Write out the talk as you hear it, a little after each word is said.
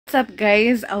What's up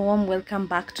guys, a warm welcome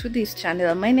back to this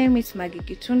channel. My name is Maggie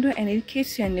Gitundu, and in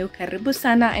case you're new, karibu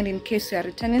sana, and in case you're a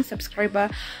returning subscriber,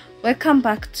 welcome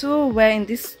back to where in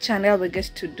this channel we get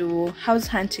to do house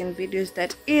hunting videos,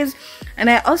 that is. And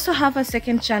I also have a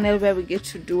second channel where we get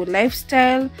to do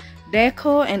lifestyle,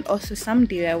 deco, and also some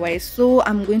DIY. So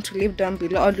I'm going to leave down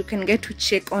below, or you can get to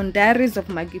check on Diaries of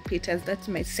Maggie Peters. That's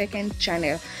my second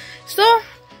channel. So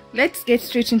let's get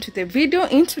straight into the video.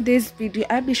 In today's video,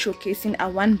 I'll be showcasing a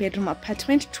one-bedroom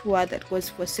apartment tour that goes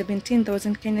for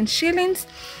 17,000 Kenyan shillings,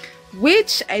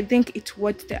 which I think it's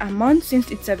worth the amount since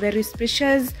it's a very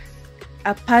spacious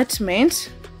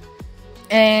apartment.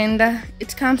 And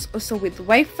it comes also with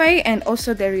Wi-Fi, and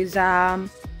also there is a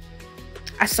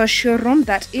social room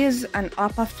that is an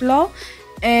upper floor.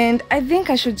 And I think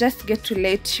I should just get to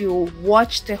let you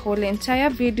watch the whole entire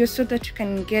video so that you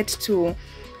can get to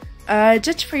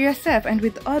judge for yourself. And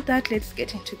with all that, let's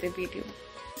get into the video.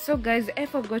 So guys, I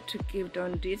forgot to give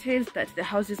down details that the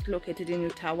house is located in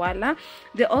Utawala.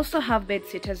 They also have bed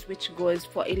sitters, which goes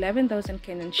for 11,000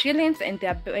 Kenyan shillings, and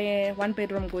their one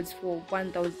bedroom goes for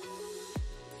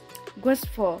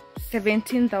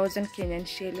 17,000 Kenyan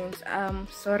shillings.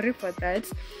 Sorry for that.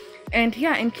 And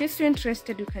yeah, in case you're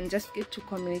interested, you can just get to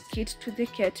communicate to the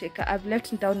caretaker. I've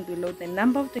left down below the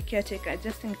number of the caretaker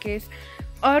just in case,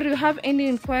 or you have any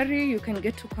inquiry, you can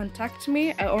get to contact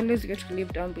me. I always get to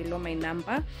leave down below my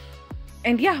number.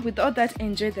 And yeah, with all that,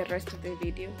 enjoy the rest of the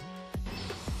video.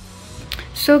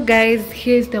 So guys,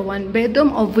 here's the one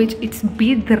bedroom, of which it's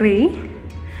B3,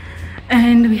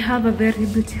 and we have a very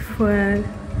beautiful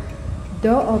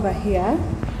door over here.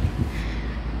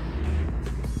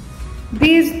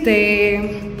 This is the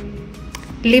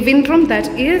living room, that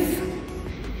is,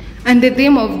 and the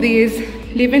theme of this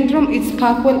living room is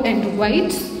purple and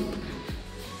white.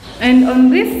 And on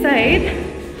this side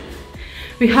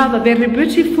we have a very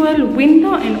beautiful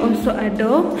window and also a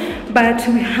door, but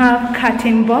we have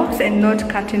curtain box and not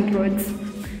curtain rods,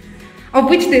 of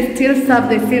which they still serve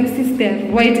the same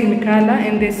system, white in color,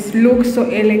 and they look so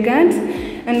elegant.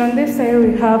 And on this side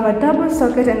we have a double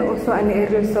socket and also an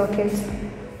aerial socket.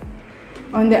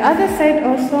 On the other side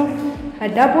also a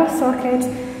double socket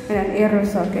and an aerial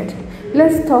socket.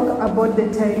 Let's talk about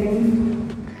the tiling.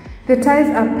 The tiles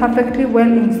are perfectly well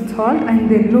installed and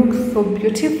they look so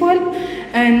beautiful.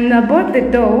 And about the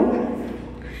door,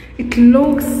 it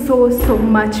looks so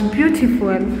much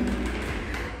beautiful.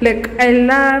 Like, I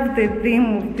love the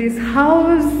theme of this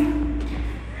house.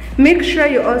 Make sure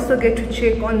you also get to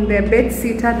check on the bed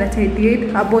sitter that I did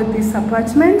about this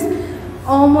apartment.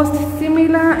 Almost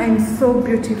similar and so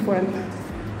beautiful.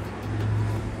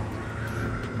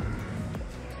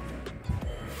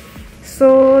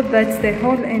 So that's the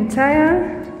whole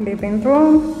entire living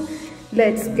room.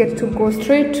 Let's get to go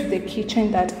straight to the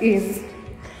kitchen, that is.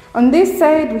 On this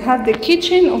side we have the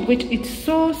kitchen, of which it's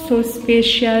so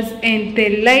spacious, and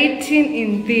the lighting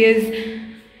in this,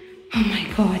 oh my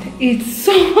god, it's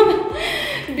so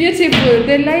beautiful.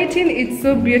 The lighting is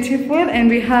so beautiful, and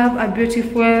we have a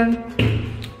beautiful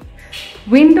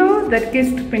window that gets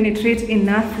to penetrate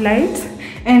enough light.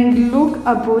 And look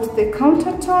about the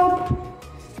countertop,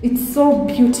 it's so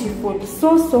beautiful,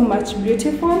 so much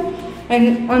beautiful.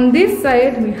 And on this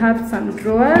side we have some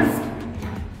drawers.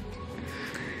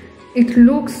 It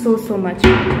looks so much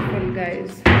beautiful,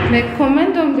 guys. Like,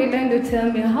 comment down below and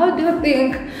tell me, how do you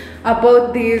think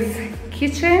about this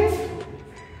kitchen?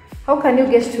 How can you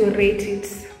get to rate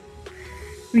it?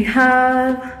 We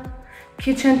have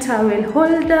kitchen towel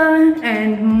holder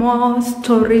and more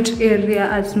storage area,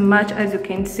 as much as you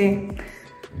can see.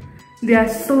 There are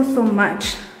so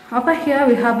much. Over here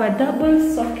we have a double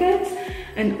socket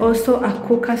and also a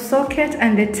cooker socket,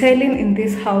 and the tiling in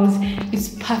this house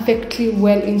is perfectly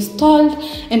well installed.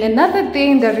 And another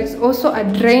thing, there is also a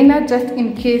drainer just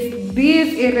in case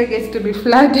this area gets to be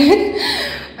flooded.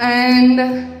 And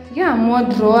yeah, more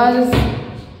drawers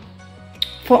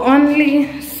for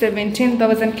only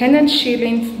 17,000 Kenyan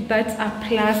shillings. That's a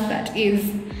plus, that is.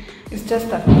 It's just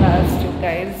a plus, you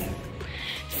guys.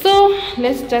 So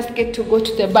let's just get to go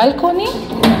to the balcony,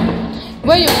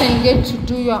 where you can get to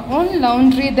do your own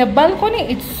laundry. The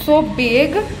balcony is so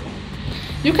big,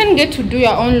 you can get to do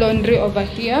your own laundry over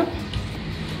here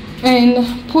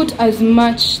and put as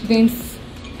much things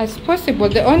as possible.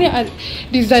 The only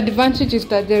disadvantage is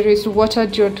that there is water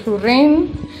due to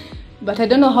rain, but I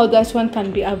don't know how that one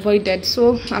can be avoided,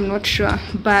 so I'm not sure.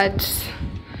 But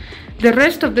the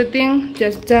rest of the thing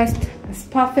just as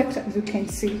perfect as you can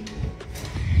see.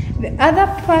 The other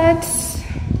part,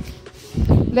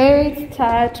 let's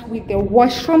start with the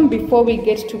washroom before we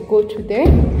get to go to the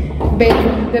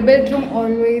bedroom. The bedroom,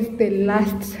 always the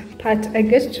last part I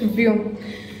get to view.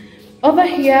 Over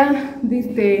here, this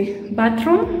is the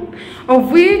bathroom,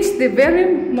 of which the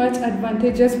very much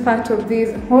advantageous part of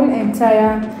this whole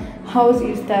entire house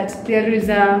is that there is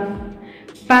a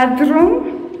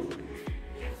bathroom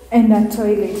and a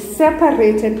toilet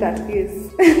separated, that is.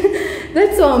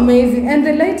 That's so amazing. And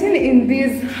the lighting in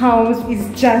this house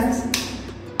is just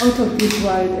out of this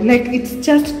world. Like, it's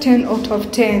just 10 out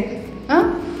of 10.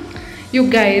 Huh? You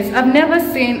guys, I've never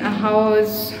seen a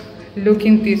house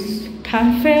looking this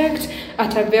perfect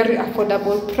at a very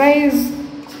affordable price.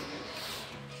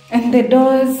 And the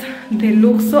doors, they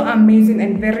look so amazing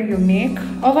and very unique.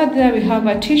 Over there we have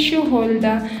a tissue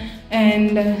holder,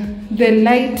 and the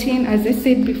lighting, as I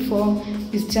said before,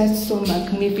 is just so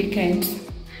magnificent.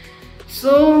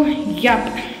 So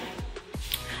yep.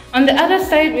 On the other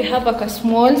side we have like a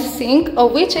small sink,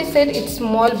 of which I said it's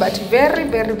small but very,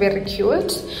 very, very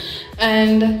cute.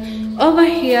 And over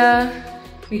here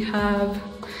we have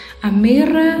a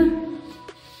mirror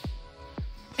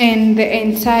and the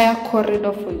entire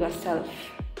corridor for yourself.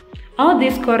 All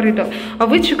this corridor,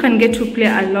 of which you can get to play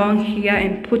along here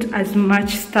and put as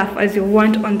much stuff as you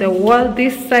want on the wall,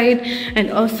 this side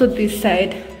and also this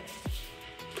side.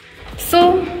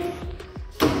 So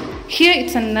here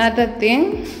it's another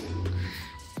thing,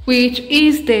 which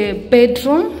is the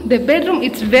bedroom. The bedroom,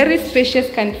 it's very spacious,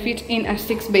 can fit in a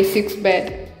 6x6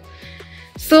 bed.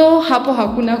 So hapo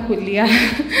hakuna kulia.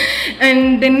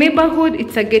 And the neighborhood,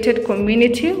 it's a gated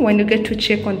community when you get to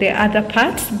check on the other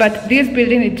parts, but this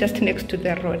building is just next to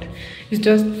the road. It's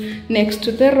just next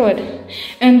to the road.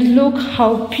 And look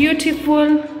how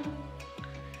beautiful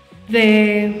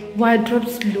the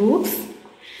wardrobes looks.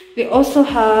 They also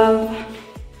have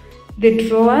the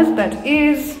drawers, that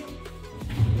is,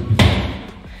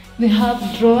 they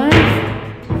have drawers.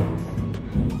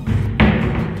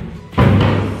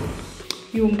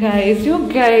 You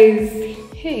guys,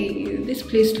 hey, this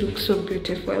place looks so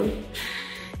beautiful.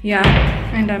 Yeah,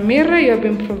 and a mirror you have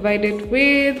been provided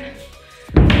with.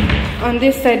 On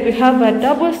this side we have a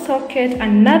double socket,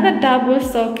 another double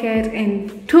socket,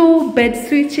 and 2 bed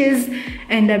switches,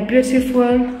 and a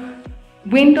beautiful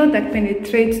window that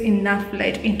penetrates enough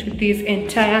light into this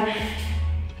entire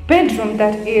bedroom.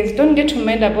 That is, don't get to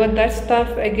mind about that stuff.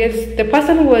 I guess the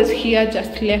person who was here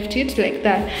just left it like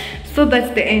that. So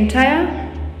that's the entire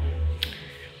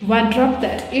wardrobe,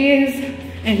 that is,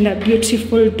 and a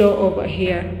beautiful door over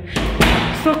here.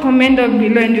 So comment down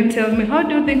below and you tell me, how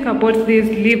do you think about this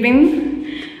living,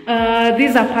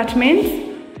 these apartments?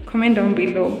 Comment down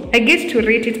below. I get to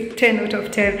rate it 10 out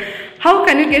of 10. How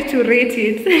can you get to rate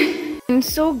it? And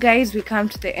so guys, we come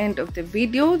to the end of the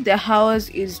video. The house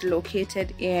is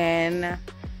located in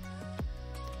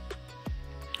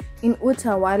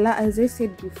Utawala, as I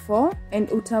said before, and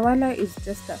Utawala is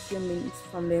just a few minutes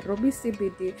from Nairobi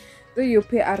CBD, though you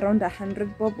pay around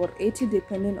 100 bob or 80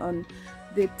 depending on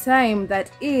the time that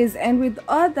is. And with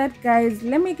all that guys,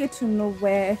 let me get to know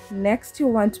where next you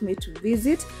want me to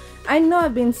visit. I know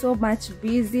I've been so much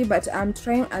busy, but I'm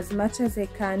trying as much as I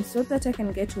can so that I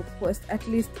can get to post at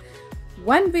least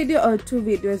 1 video or 2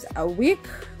 videos a week,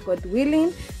 God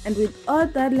willing. And with all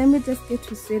that, let me just get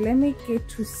to say, let me get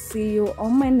to see you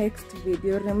on my next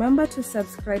video. Remember to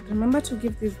subscribe, remember to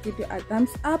give this video a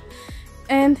thumbs up,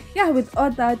 and yeah, with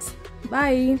all that,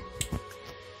 bye.